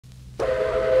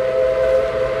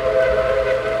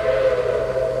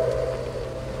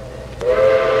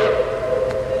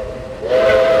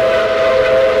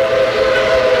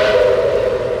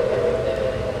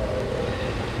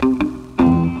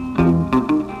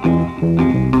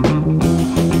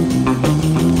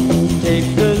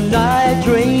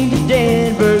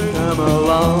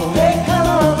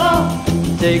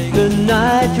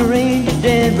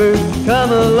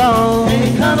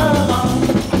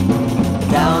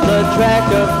track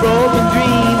of broken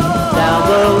dreams, down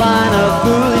the line of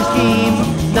foolish schemes.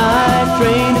 Night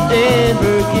train to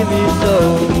Denver, give me your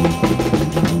soul.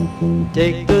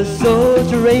 Take the soul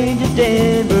train to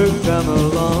Denver, come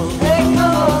along. Hey,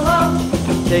 come along.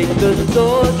 Take the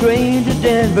soul train to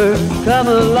Denver, come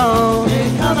along. Hey,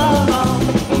 come along.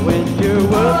 When your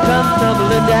world comes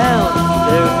tumbling down,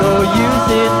 there's no use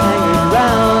in hanging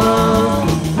around.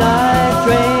 Night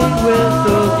train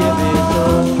whistle, give me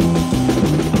soul.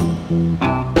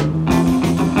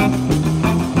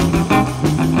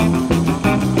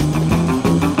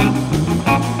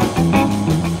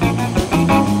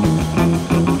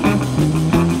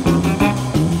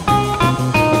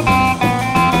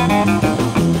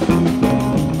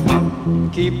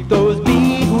 Keep those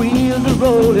big wheels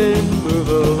a-rolling, move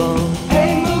along.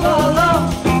 Hey, move along.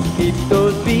 Keep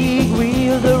those big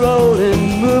wheels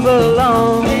a-rolling, move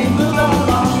along. Hey, move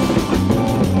along.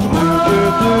 Winter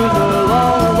blues a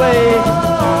long way,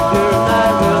 your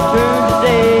night will turn to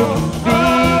day.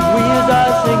 Big wheels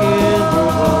are singing,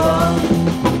 move along.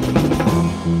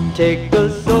 Take the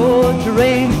soul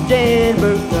train to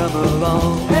Denver, come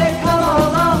along. Hey, come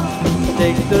along.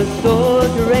 Take the soul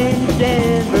train to Denver.